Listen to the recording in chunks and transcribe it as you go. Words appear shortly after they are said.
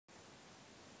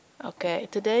Okay,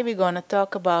 today we're going to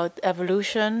talk about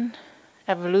evolution.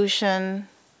 Evolution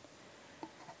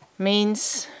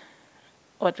means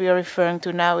what we are referring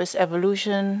to now is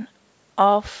evolution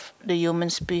of the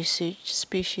human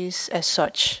species as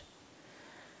such.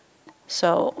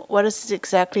 So, what is it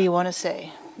exactly you want to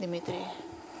say, Dimitri?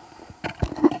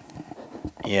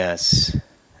 Yes,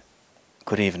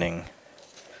 good evening.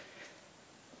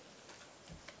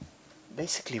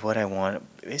 Basically, what I want,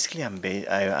 basically,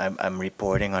 I'm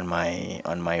reporting on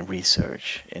my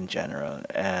research in general,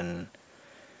 and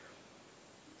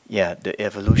yeah, the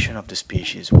evolution of the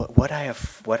species. What I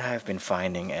have been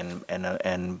finding,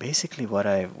 and basically what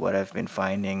I've been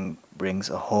finding brings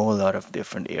a whole lot of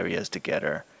different areas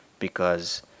together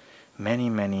because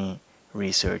many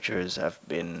researchers have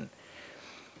been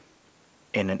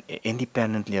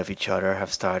independently of each other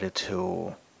have started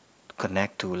to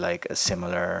connect to like a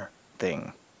similar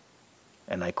thing,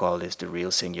 and I call this the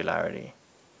real singularity.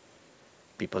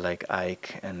 People like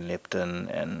Ike and Lipton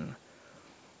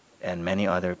and many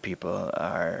other people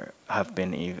are have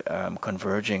been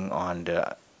converging on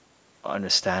the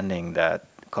understanding that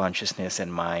consciousness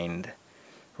and mind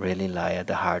really lie at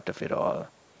the heart of it all.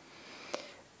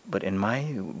 But in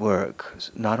my work,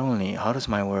 not only how does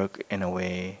my work in a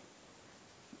way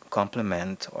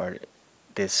complement or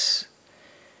this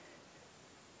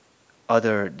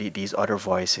these other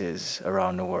voices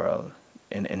around the world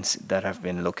that have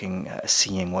been looking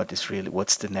seeing what is really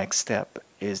what's the next step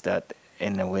is that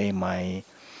in a way my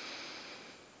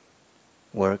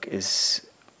work is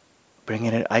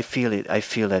bringing it I feel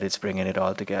that it's bringing it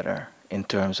all together in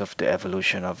terms of the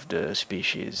evolution of the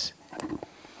species.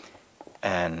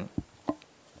 And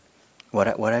what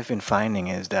I've been finding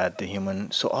is that the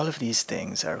human so all of these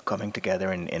things are coming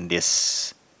together in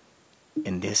this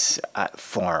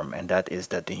form, and that is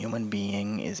that the human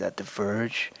being is at the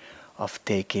verge of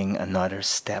taking another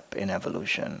step in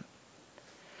evolution.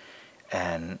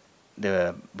 And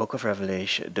the book of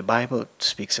Revelation, the Bible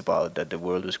speaks about that the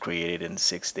world was created in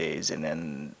 6 days, and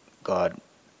then God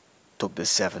took the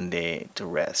seventh day to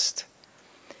rest.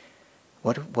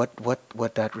 What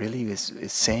that really is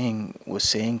saying was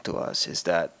saying to us is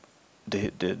that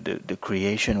the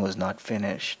creation was not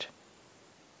finished.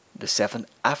 The seventh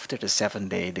After the seventh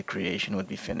day the creation would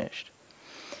be finished,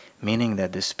 meaning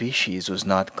that the species was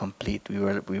not complete.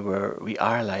 We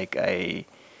are like a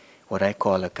what I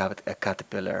call a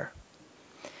caterpillar,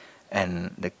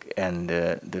 and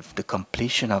the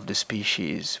completion of the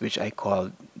species, which I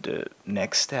call the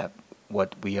next step,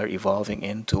 what we are evolving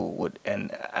into, would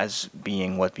and as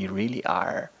being what we really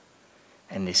are.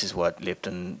 And this is what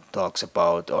Lipton talks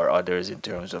about, or others, in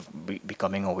terms of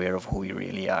becoming aware of who we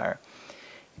really are,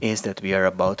 is that we are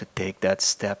about to take that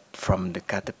step from the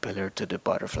caterpillar to the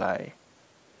butterfly.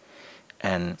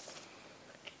 And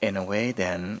in a way,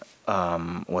 then,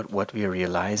 what we are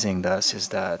realizing thus is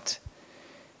that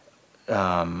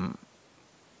um,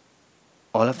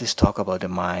 all of this talk about the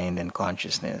mind and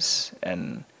consciousness,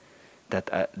 and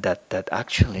that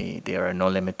actually there are no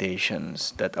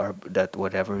limitations, that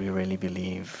whatever we really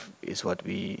believe is what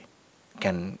we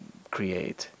can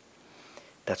create.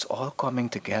 That's all coming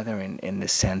together in the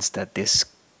sense that this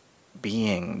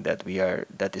being that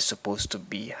is supposed to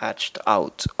be hatched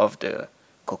out of the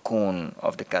cocoon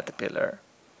of the caterpillar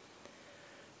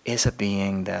is a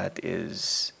being that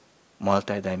is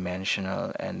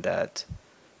multidimensional and that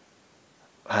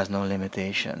has no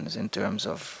limitations in terms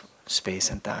of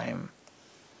space and time.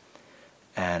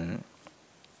 And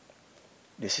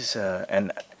this is a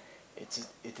and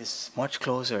it is much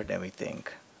closer than we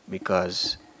think,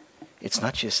 because it's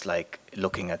not just like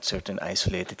looking at certain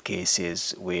isolated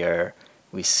cases where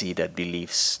we see that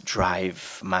beliefs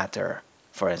drive matter.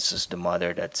 For instance, the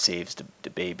mother that saves the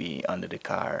baby under the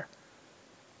car,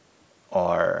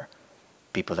 or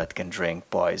people that can drink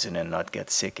poison and not get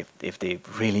sick if they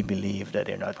really believe that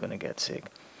they're not going to get sick.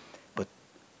 But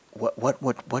what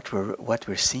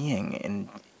we're seeing in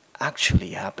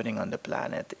actually happening on the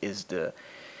planet is the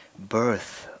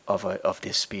birth of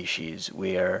this species,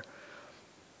 where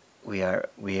we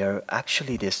are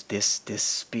actually this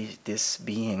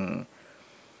being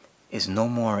is no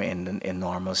more in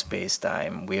normal space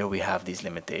time where we have these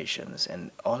limitations,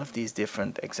 and all of these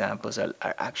different examples are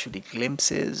actually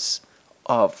glimpses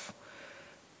of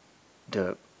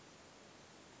the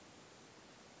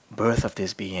birth of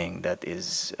this being that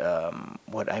is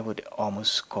what I would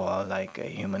almost call like a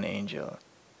human angel,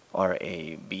 or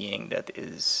a being that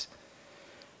is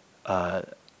uh,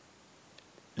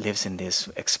 lives in this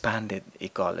expanded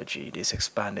ecology, this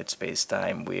expanded space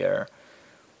time where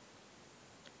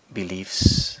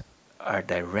beliefs are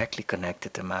directly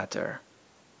connected to matter.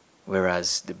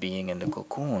 Whereas the being in the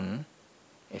cocoon,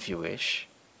 if you wish,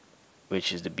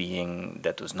 which is the being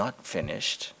that was not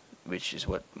finished, which is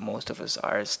what most of us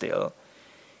are still,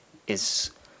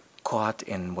 is caught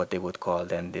in what they would call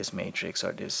then this matrix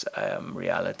or this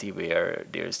reality where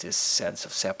there's this sense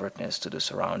of separateness to the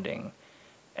surrounding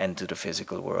and to the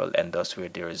physical world, and thus where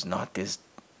there is not this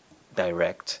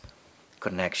direct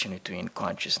connection between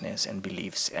consciousness and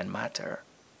beliefs and matter.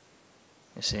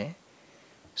 You see?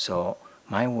 So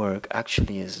my work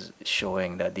actually is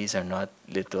showing that these are not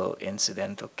little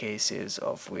incidental cases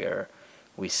of where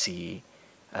we see,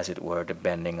 as it were, the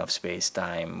bending of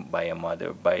space-time by a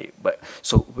mother.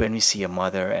 So when we see a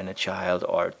mother and a child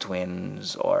or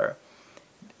twins, or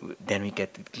then we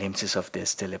get glimpses of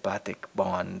this telepathic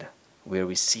bond where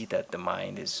we see that the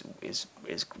mind is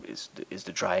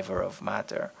the driver of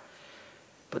matter.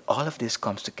 But all of this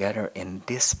comes together in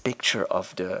this picture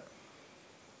of the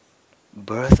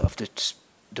birth of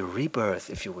the rebirth,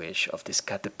 if you wish, of this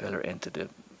caterpillar into the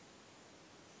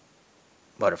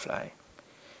butterfly,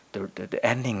 the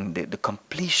ending, the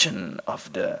completion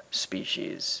of the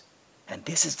species. And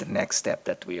this is the next step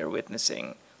that we are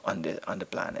witnessing on the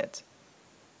planet.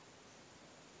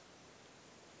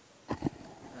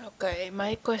 Okay,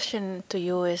 my question to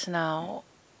you is now,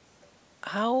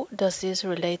 how does this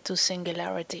relate to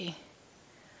singularity?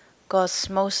 Because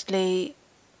mostly,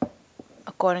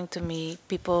 according to me,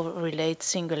 people relate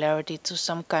singularity to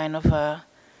some kind of a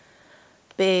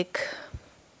big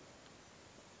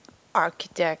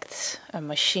architect, a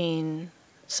machine,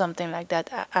 something like that.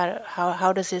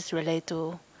 How does this relate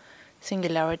to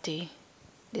singularity,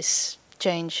 this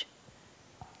change?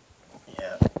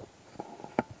 Yeah.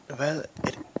 Well,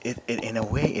 in a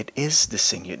way, it is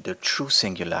the true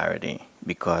singularity,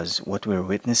 because what we're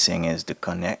witnessing is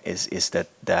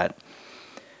that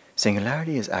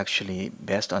singularity is actually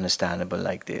best understandable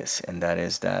like this, and that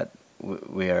is that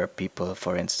we are people,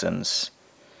 for instance,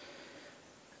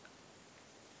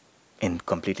 in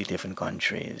completely different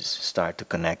countries, start to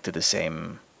connect to the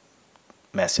same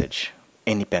message,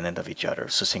 independent of each other.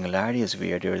 So singularity is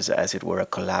where there is, as it were, a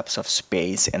collapse of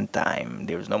space and time.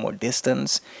 There is no more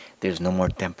distance, there is no more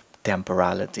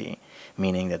temporality,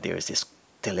 meaning that there is this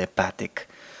telepathic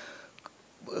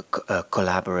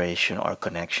collaboration or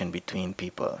connection between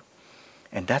people.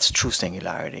 And that's true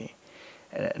singularity.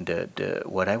 The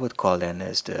what I would call then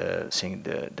is the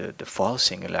false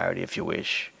singularity, if you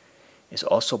wish, is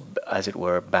also, as it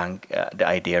were, the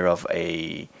idea of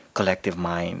a collective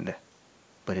mind,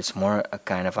 but it's more a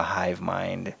kind of a hive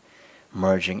mind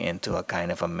merging into a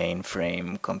kind of a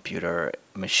mainframe computer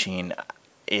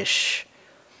machine-ish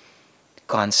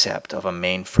concept of a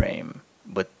mainframe.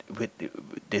 But with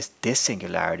this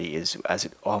singularity is, as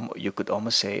you could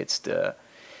almost say,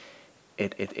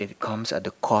 it comes at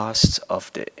the cost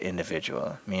of the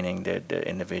individual, meaning that the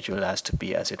individual has to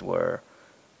be, as it were,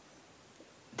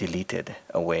 deleted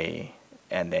away,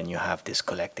 and then you have this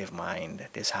collective mind,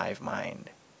 this hive mind.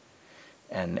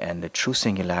 And the true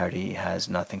singularity has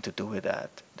nothing to do with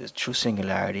that. The true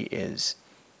singularity is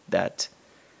that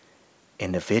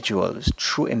individuals,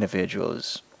 true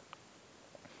individuals,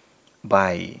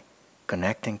 by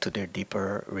connecting to their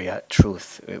deeper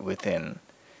truth within,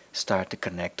 start to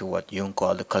connect to what Jung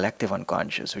called the collective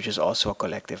unconscious, which is also a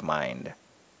collective mind,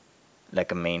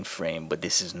 like a mainframe. But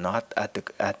this is not at the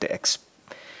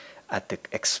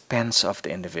expense of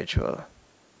the individual.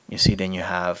 You see, then you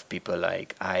have people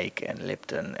like Ike and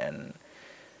Lipton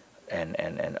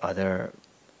and other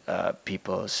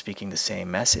people speaking the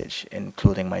same message,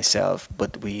 including myself,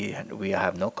 but we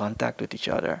have no contact with each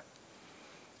other.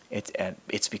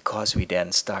 It's because we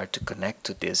then start to connect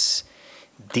to this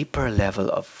deeper level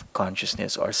of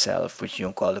consciousness or self, which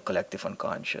you call the collective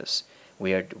unconscious,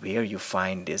 where you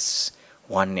find this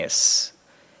oneness,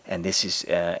 and this is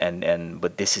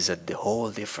but this is the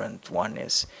whole different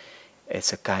oneness.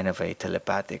 It's a kind of a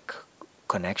telepathic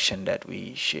connection that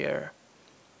we share,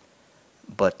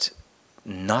 but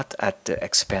not at the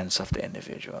expense of the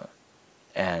individual.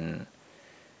 And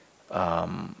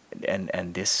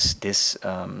this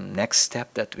next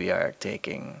step that we are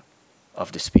taking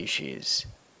of the species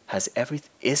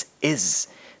is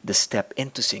the step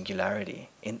into singularity,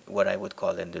 in what I would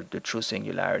call the true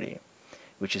singularity,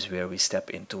 which is where we step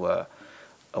into a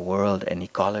world, an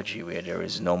ecology where there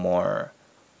is no more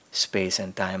space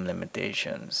and time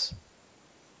limitations.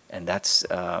 And that's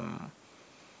all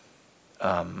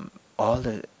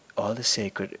the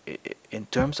sacred, in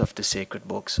terms of the sacred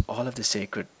books, all of the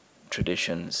sacred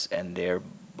traditions and their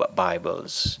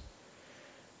Bibles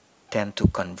tend to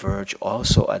converge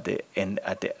also in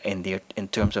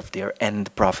terms of their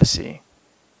end prophecy,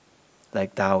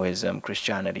 like Taoism,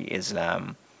 Christianity,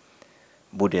 Islam,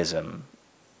 Buddhism,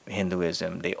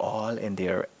 Hinduism, they all in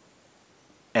their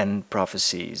end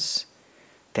prophecies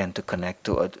tend to connect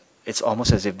to it. It's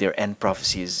almost as if their end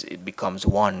prophecies, it becomes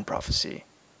one prophecy.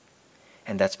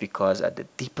 And that's because at the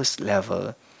deepest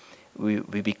level, we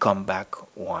become back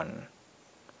one.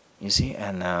 You see,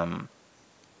 and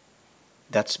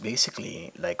that's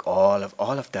basically like all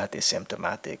of that is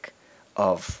symptomatic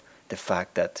of the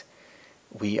fact that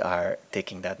we are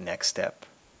taking that next step.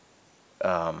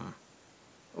 Um,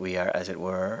 we are, as it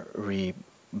were,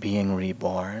 being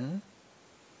reborn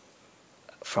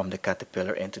from the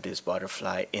caterpillar into this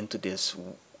butterfly, into this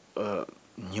uh,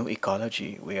 new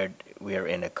ecology. We are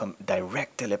in a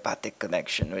direct telepathic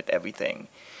connection with everything,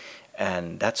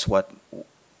 and that's what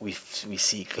we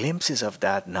see glimpses of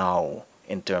that now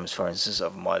in terms, for instance,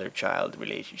 of mother-child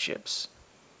relationships,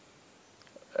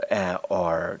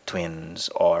 or twins,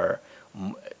 or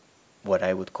what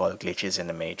I would call glitches in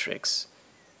the matrix.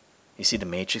 You see, the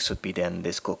matrix would be then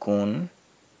this cocoon,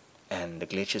 and the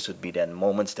glitches would be then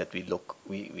moments that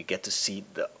we get to see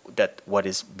that what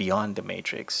is beyond the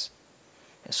matrix.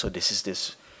 And so this is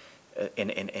this,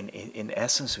 in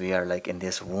essence, we are like in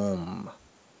this womb,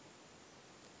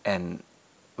 and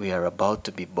we are about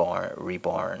to be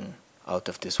reborn out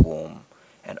of this womb,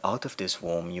 and out of this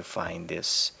womb you find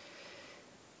this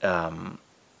um,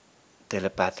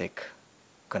 telepathic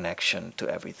connection to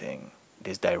everything,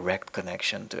 this direct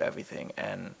connection to everything.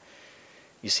 And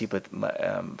you see, but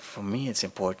for me, it's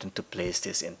important to place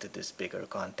this into this bigger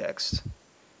context.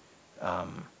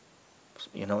 Um,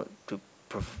 you know,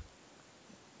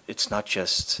 it's not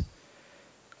just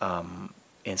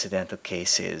incidental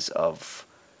cases of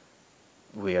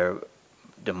where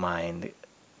the mind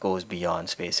goes beyond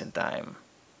space and time.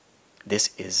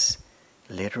 This is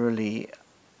literally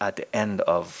at the end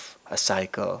of a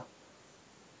cycle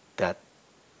that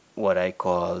what I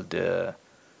call the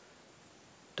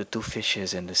two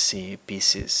fishes in the sea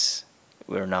pieces.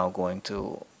 We're now going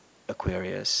to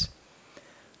Aquarius.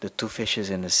 The two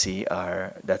fishes in the sea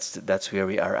are that's where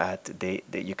we are at. They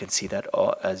you can see that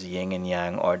all as yin and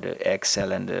yang, or the egg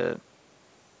cell and the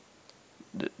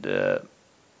the,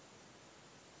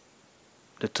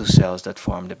 the two cells that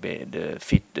form the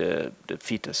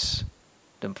fetus.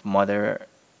 The mother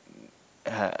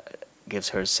gives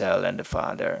her cell, and the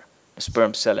father the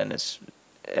sperm cell and his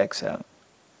egg cell.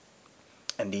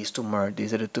 And these two merge.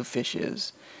 These are the two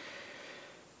fishes,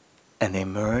 and they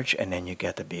merge, and then you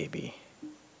get a baby.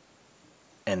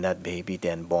 And that baby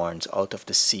then borns out of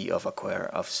the sea of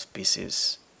of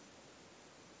species.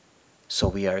 So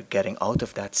we are getting out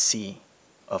of that sea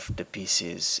of the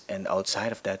pieces, and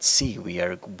outside of that sea we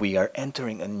are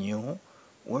entering a new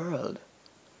world.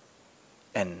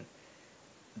 And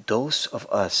those of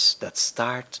us that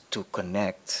start to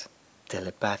connect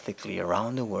telepathically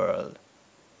around the world,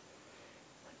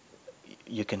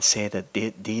 you can say that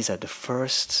these are the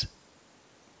first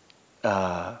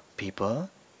people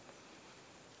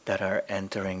that are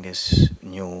entering this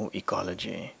new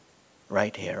ecology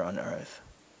right here on Earth.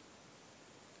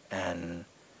 And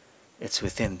it's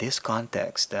within this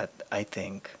context that I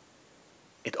think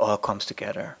it all comes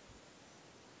together.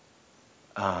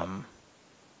 Um,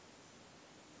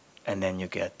 and then you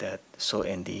get that. So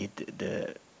indeed,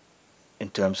 in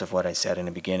terms of what I said in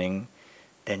the beginning,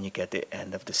 then you get the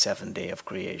end of the seventh day of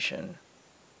creation.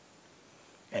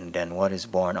 And then what is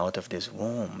born out of this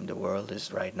womb? The world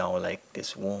is right now like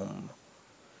this womb.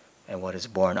 And what is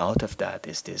born out of that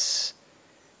is this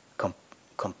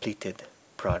completed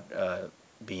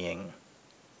being.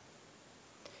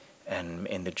 And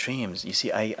in the dreams, you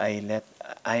see, I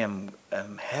am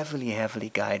heavily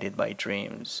guided by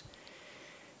dreams.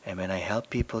 And when I help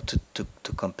people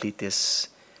to complete this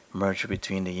merger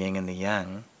between the yin and the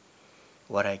yang,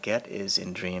 what I get is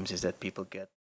in dreams is that people get